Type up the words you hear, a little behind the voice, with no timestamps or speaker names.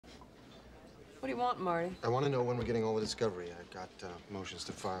What do you want, Marty? I want to know when we're getting all the discovery. I've got motions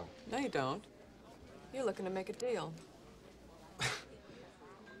to file. No, you don't. You're looking to make a deal.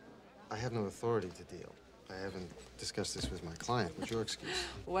 I have no authority to deal. I haven't discussed this with my client. What's your excuse?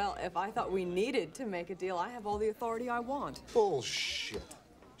 Well, if I thought we needed to make a deal, I have all the authority I want. Bullshit.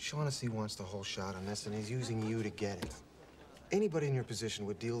 Shaughnessy wants the whole shot on this, and he's using you to get it. Anybody in your position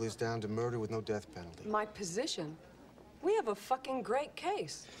would deal this down to murder with no death penalty. My position? We have a fucking great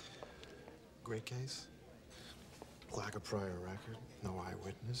case. Great case? Lack of prior record, no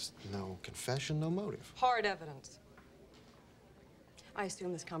eyewitness, no confession, no motive. Hard evidence. I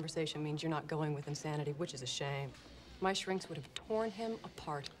assume this conversation means you're not going with insanity, which is a shame. My shrinks would have torn him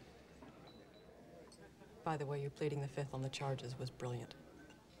apart. By the way, you pleading the fifth on the charges was brilliant.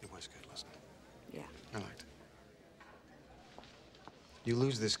 It was good, wasn't it? Yeah. I liked it. You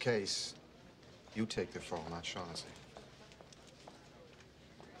lose this case, you take the fall, not Shaughnessy.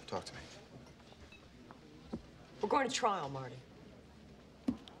 Talk to me. We're going to trial, Marty.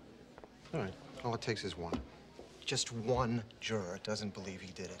 All right. All it takes is one. Just one juror doesn't believe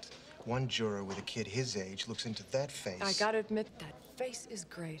he did it. One juror with a kid his age looks into that face. I gotta admit, that face is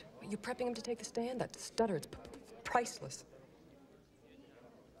great. Are you prepping him to take the stand? That stutter, it's priceless.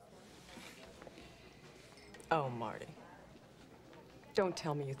 Oh, Marty. Don't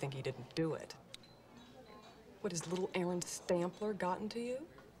tell me you think he didn't do it. What, has little Aaron Stampler gotten to you?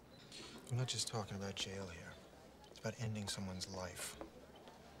 We're not just talking about jail here. It's about ending someone's life.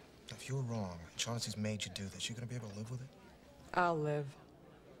 Now, if you're wrong, and Shaughnessy's made you do this, you gonna be able to live with it? I'll live.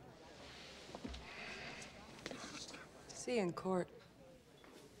 See you in court.